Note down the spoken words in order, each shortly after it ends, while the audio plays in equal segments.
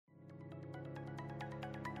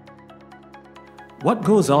What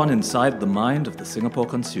goes on inside the mind of the Singapore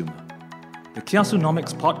consumer? The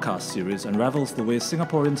Kiasunomics podcast series unravels the way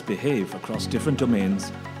Singaporeans behave across different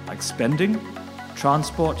domains like spending,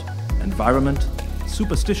 transport, environment,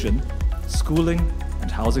 superstition, schooling,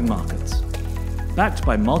 and housing markets. Backed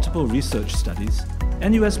by multiple research studies,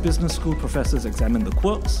 NUS Business School professors examine the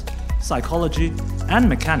quirks, psychology, and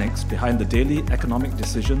mechanics behind the daily economic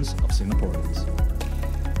decisions of Singaporeans.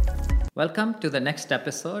 Welcome to the next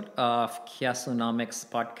episode of Kiasunomics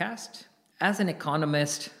podcast. As an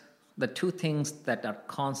economist, the two things that are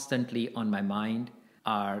constantly on my mind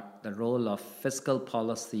are the role of fiscal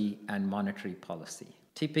policy and monetary policy.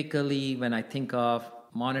 Typically, when I think of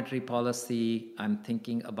monetary policy, I'm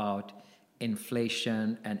thinking about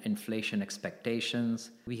inflation and inflation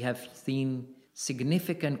expectations. We have seen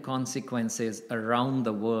significant consequences around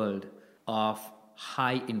the world of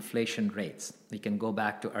high inflation rates. We can go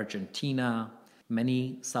back to Argentina,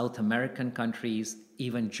 many South American countries,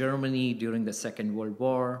 even Germany during the Second World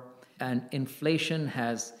War. And inflation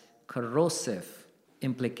has corrosive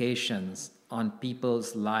implications on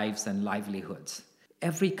people's lives and livelihoods.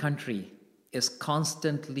 Every country is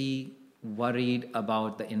constantly worried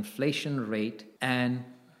about the inflation rate and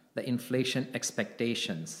the inflation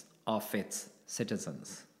expectations of its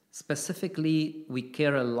citizens. Specifically, we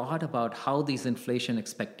care a lot about how these inflation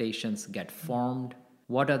expectations get formed.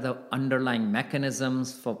 What are the underlying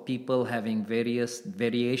mechanisms for people having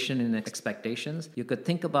variation in expectations? You could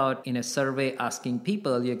think about in a survey asking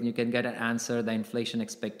people, you can get an answer, the inflation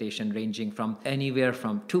expectation ranging from anywhere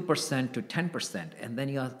from 2% to 10%. And then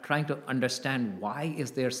you are trying to understand why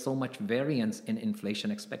is there so much variance in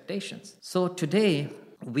inflation expectations. So today,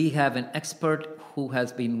 we have an expert who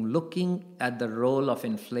has been looking at the role of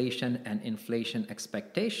inflation and inflation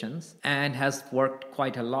expectations and has worked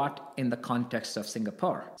quite a lot in the context of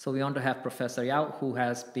Singapore. So we want to have Professor Yeow, who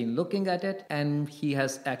has been looking at it, and he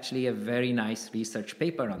has actually a very nice research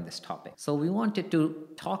paper on this topic. So we wanted to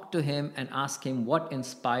talk to him and ask him what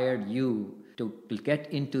inspired you to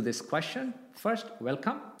get into this question. First,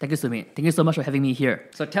 welcome. Thank you, Sumit. Thank you so much for having me here.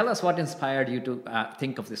 So tell us what inspired you to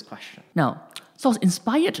think of this question. So I was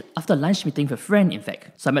inspired after a lunch meeting with a friend, in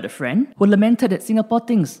fact. So I met a friend who lamented that Singapore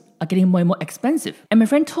things are getting more and more expensive. And my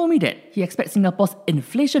friend told me that he expects Singapore's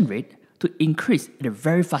inflation rate to increase at a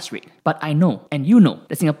very fast rate. But I know, and you know,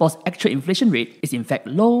 that Singapore's actual inflation rate is in fact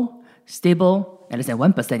low, stable, and less than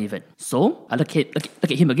 1% even. So I look at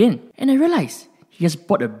him again, and I realized he just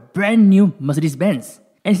bought a brand new Mercedes-Benz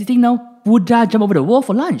and is sitting now Buddha jump over the wall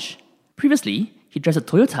for lunch. Previously, he drives a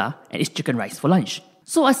Toyota and eats chicken rice for lunch.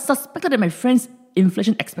 So I suspected that my friend's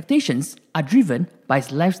inflation expectations are driven by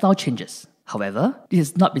his lifestyle changes. However, this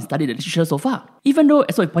has not been studied in the literature so far. Even though,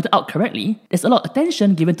 as I pointed out correctly, there's a lot of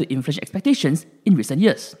attention given to inflation expectations in recent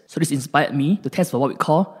years. So this inspired me to test for what we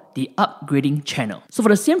call the upgrading channel. So for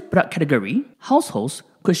the same product category, households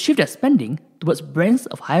could shift their spending towards brands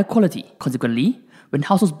of higher quality. Consequently, when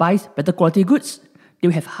households buy better quality goods, they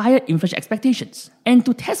will have higher inflation expectations. And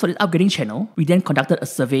to test for this upgrading channel, we then conducted a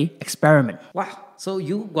survey experiment. Wow. So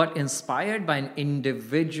you got inspired by an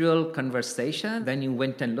individual conversation, then you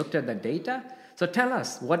went and looked at the data. So tell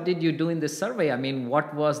us, what did you do in this survey? I mean,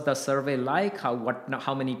 what was the survey like?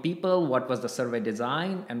 How many people? What was the survey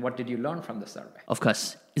design? And what did you learn from the survey? Of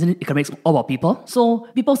course, isn't it economics all about people? So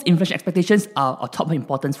people's inflation expectations are of top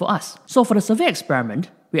importance for us. So for the survey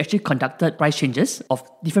experiment, we actually conducted price changes of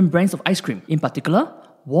different brands of ice cream. In particular,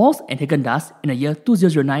 Walls and Haagan in the year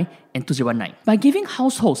 2009 and 2019. By giving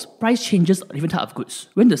households price changes of different types of goods,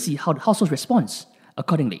 we want to see how the households respond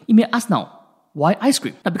accordingly. You may ask now, why ice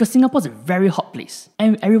cream? Now, because Singapore is a very hot place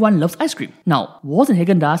and everyone loves ice cream. Now, Walls and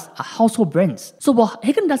Haagan are household brands. So while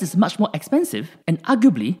Haagan is much more expensive and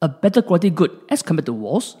arguably a better quality good as compared to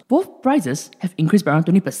Walls, both prices have increased by around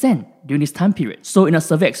 20% during this time period. So in a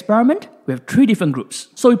survey experiment, we have 3 different groups.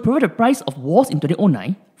 So we provide the price of Walls in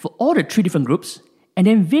 2009 for all the 3 different groups, and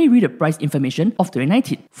then vary the price information of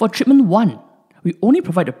 2019. For treatment 1, we only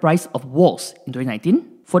provide the price of Walls in 2019.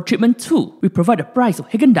 For treatment 2, we provide the price of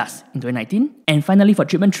Haagan in 2019. And finally, for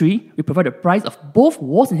treatment 3, we provide the price of both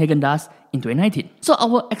Walls and Haagan in 2019. So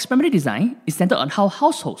our experimental design is centered on how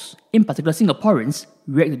households, in particular Singaporeans,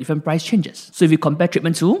 react to different price changes. So if we compare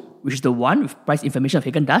treatment 2, which is the one with price information of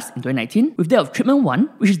Haagan in 2019, with that of treatment 1,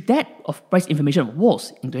 which is that of price information of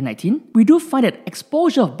Walls in 2019, we do find that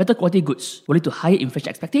exposure of better quality goods will lead to higher inflation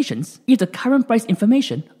expectations if the current price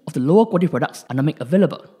information of the lower quality products are not made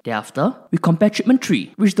available. Thereafter, we compare treatment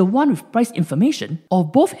 3, which is the one with price information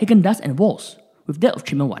of both Haagan and Walls, with that of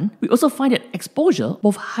treatment 1, we also find that exposure,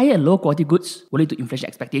 both higher and lower quality goods, will lead to inflation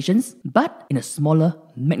expectations, but in a smaller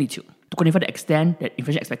magnitude. To quantify the extent that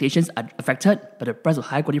inflation expectations are affected by the price of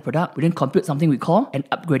high quality product, we then compute something we call an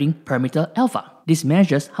upgrading parameter alpha. This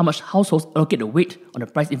measures how much households allocate the weight on the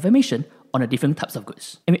price information on the different types of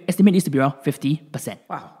goods. And we estimate this to be around 50%.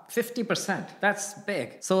 Wow, 50%. That's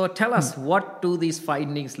big. So tell us, what do these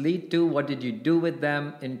findings lead to? What did you do with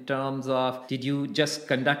them in terms of, did you just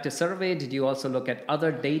conduct a survey? Did you also look at other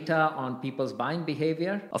data on people's buying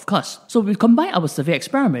behavior? Of course. So we combine our survey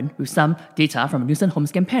experiment with some data from a Nielsen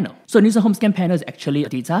HomeScan panel. So Nielsen HomeScan panel is actually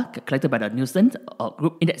data collected by the Nielsen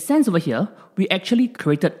group. In that sense over here, we actually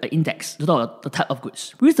created an index to the type of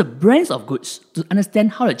goods. We use the brands of goods to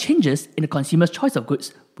understand how the changes in the consumer's choice of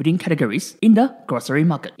goods within categories in the grocery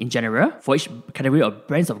market. In general, for each category of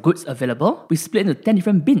brands of goods available, we split into 10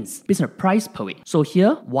 different bins based on the price per weight. So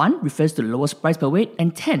here, 1 refers to the lowest price per weight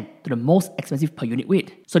and 10 to the most expensive per unit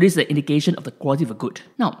weight. So this is an indication of the quality of a good.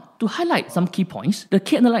 Now, to highlight some key points, the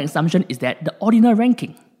key underlying assumption is that the ordinal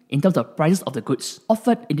ranking in terms of prices of the goods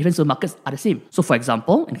offered in different supermarkets are the same. So for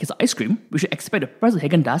example, in the case of ice cream, we should expect the price of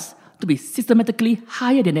Haagan to be systematically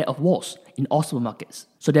higher than that of Walls in all supermarkets.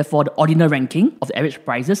 So therefore, the ordinal ranking of the average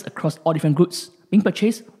prices across all different goods being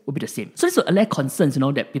purchased will be the same. So this will allay concerns,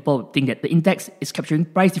 that people think that the index is capturing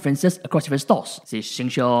price differences across different stores, say Sheng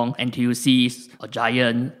Siong, NTUCs, or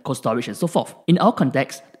Giant, Cold Storage, and so forth. In our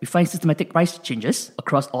context, we find systematic price changes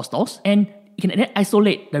across all stores, and you can then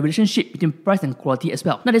isolate the relationship between price and quality as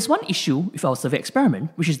well. Now, there's one issue with our survey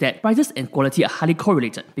experiment, which is that prices and quality are highly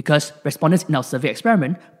correlated because respondents in our survey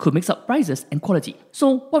experiment could mix up prices and quality.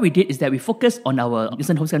 So what we did is that we focused on our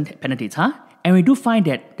Nielsen HomeScan panel data, and we do find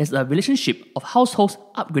that there's a relationship of households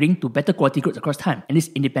upgrading to better quality goods across time, and this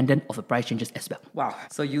is independent of the price changes as well. Wow.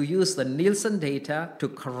 So you use the Nielsen data to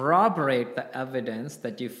corroborate the evidence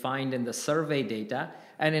that you find in the survey data,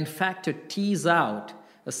 and in fact to tease out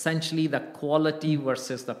essentially the quality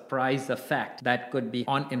versus the price effect that could be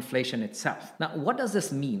on inflation itself. Now, what does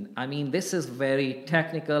this mean? I mean, this is very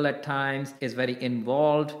technical at times, is very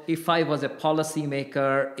involved. If I was a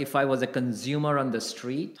policymaker, if I was a consumer on the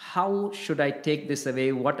street, how should I take this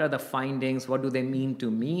away? What are the findings? What do they mean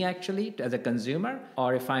to me actually as a consumer?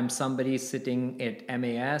 Or if I'm somebody sitting at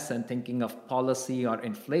MAS and thinking of policy or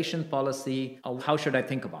inflation policy, how should I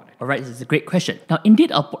think about it? All right, this is a great question. Now,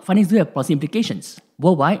 indeed, our findings do have policy implications.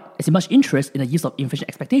 Worldwide, there's much interest in the use of inflation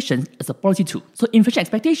expectations as a policy tool. So inflation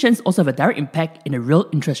expectations also have a direct impact in the real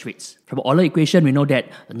interest rates. From the Euler equation, we know that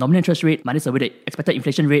the nominal interest rate minus the expected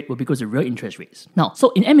inflation rate will be equal to real interest rates. Now, so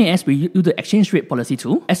in MAS, we use the exchange rate policy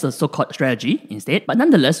tool as a so-called strategy instead. But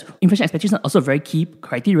nonetheless, inflation expectations are also a very key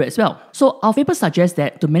criteria as well. So our paper suggests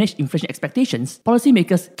that to manage inflation expectations,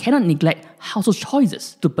 policymakers cannot neglect household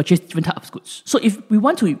choices to purchase different types of goods. So if we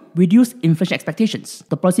want to reduce inflation expectations,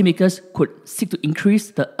 the policymakers could seek to increase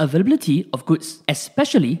the availability of goods,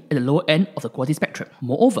 especially at the lower end of the quality spectrum.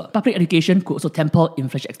 Moreover, public education could also temper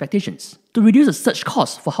inflation expectations. To reduce the surge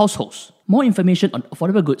costs for households, more information on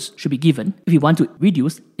affordable goods should be given if we want to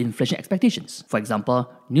reduce inflation expectations. For example,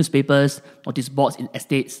 newspapers, notice boards in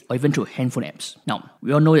estates, or even through handphone apps. Now,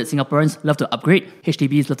 we all know that Singaporeans love to upgrade.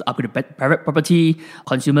 HDBs love to upgrade private property.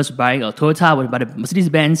 Consumers buying a Toyota will buy the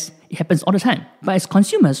Mercedes-Benz. It happens all the time. But as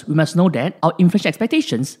consumers, we must know that our inflation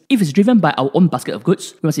expectations, if it's driven by our own basket of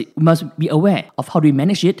goods, we must be aware of how do we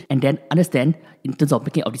manage it and then understand in terms of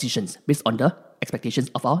making our decisions based on the expectations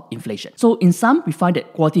of our inflation. So in sum, we find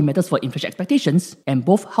that quality matters for inflation expectations, and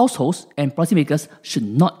both households and policymakers should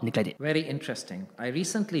not neglect it. Very interesting. I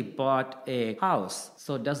recently bought a house.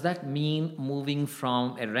 So does that mean moving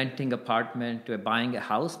from a renting apartment to buying a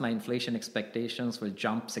house, my inflation expectations will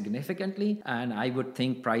jump significantly? And I would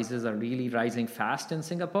think prices are really rising fast in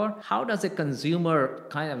Singapore. How does a consumer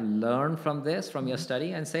kind of learn from this, from your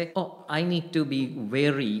study, and say, oh, I need to be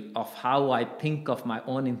wary of how I think of my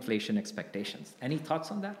own inflation expectations? Any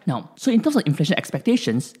thoughts on that? Now, so in terms of inflation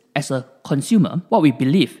expectations, as a consumer, what we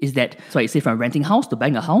believe is that, so I say from renting a house to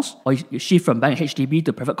buying a house, or you shift from buying a HDB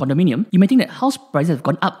to private condominium, you may think that house prices have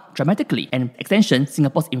gone up dramatically, and extension,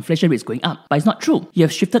 Singapore's inflation rate is going up. But it's not true. You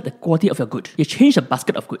have shifted the quality of your good. You changed the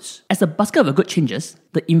basket of goods. As the basket of a good changes,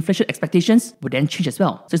 the inflation expectations will then change as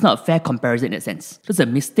well. So it's not a fair comparison in that sense. So it's a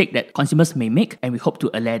mistake that consumers may make, and we hope to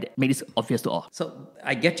make this obvious to all. So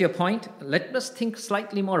I get your point. Let us think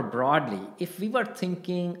slightly more broadly. If we were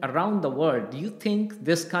thinking around the world, do you think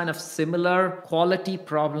this kind of similar quality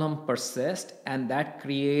problem persists and that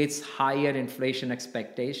creates higher inflation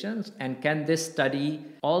expectations? And can this study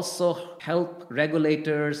also help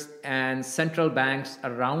regulators and central banks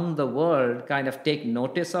around the world kind of take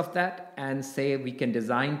notice of that and say we can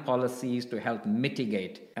design policies to help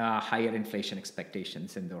mitigate higher inflation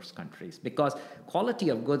expectations in those countries, because quality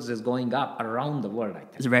of goods is going up around the world, I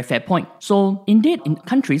think. It's a very fair point. So indeed, in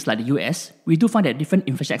countries like the US, we do find that different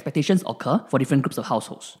inflation expectations occur for different groups of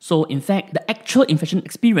households. So in fact, the actual inflation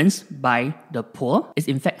experienced by the poor is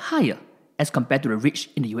in fact higher as compared to the rich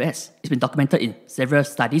in the US. It's been documented in several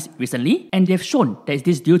studies recently, and they've shown that it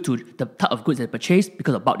is due to the type of goods they purchase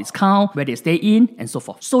because of bulk discount, where they stay in, and so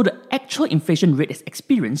forth. So the actual inflation rate is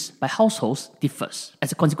experienced by households differs.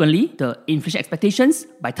 As a consequently, the inflation expectations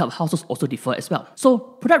by type of households also differ as well. So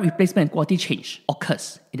product replacement and quality change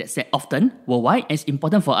occurs in that sense often worldwide, and it's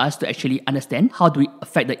important for us to actually understand how do we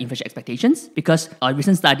affect the inflation expectations, because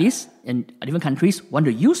recent studies in different countries want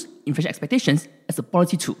to use inflation expectations as a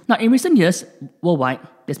policy tool. Now, in recent years, worldwide,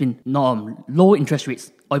 there's been low interest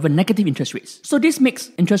rates or even negative interest rates. So this makes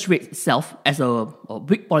interest rates itself as a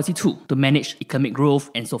weak policy tool to manage economic growth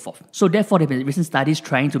and so forth. So therefore, there have been recent studies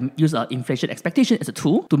trying to use inflation expectation as a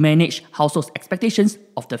tool to manage households' expectations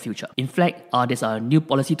of the future. In fact, there's new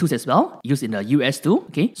policy tools as well, used in the US too.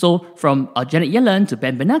 Okay, so from Janet Yellen to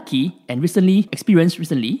Ben Bernanke, and recently,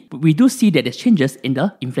 we do see that there's changes in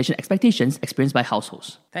the inflation expectations experienced by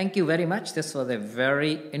households. Thank you very much. This was a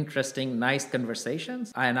very interesting, nice conversation.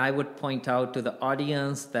 And I would point out to the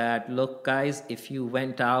audience that, look, guys, if you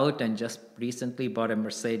went out and just recently bought a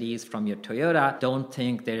Mercedes from your Toyota, don't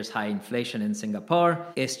think there's high inflation in Singapore.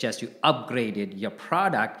 It's just you upgraded your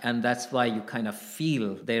product, and that's why you kind of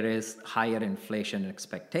feel there is higher inflation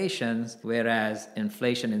expectations, whereas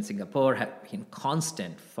inflation in Singapore has been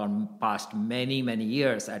constant for past many, many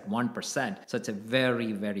years at 1%. So it's a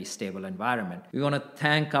very, very stable environment. We want to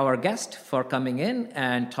thank our guest for coming in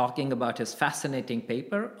and talking about his fascinating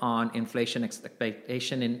paper on inflation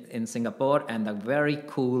expectation in Singapore and the very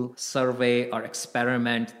cool survey or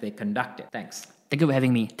experiment they conducted. Thanks. Thank you for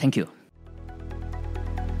having me. Thank you.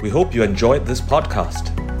 We hope you enjoyed this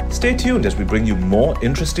podcast. Stay tuned as we bring you more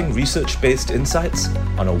interesting research-based insights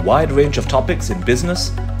on a wide range of topics in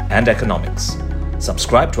business and economics.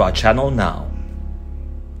 Subscribe to our channel now.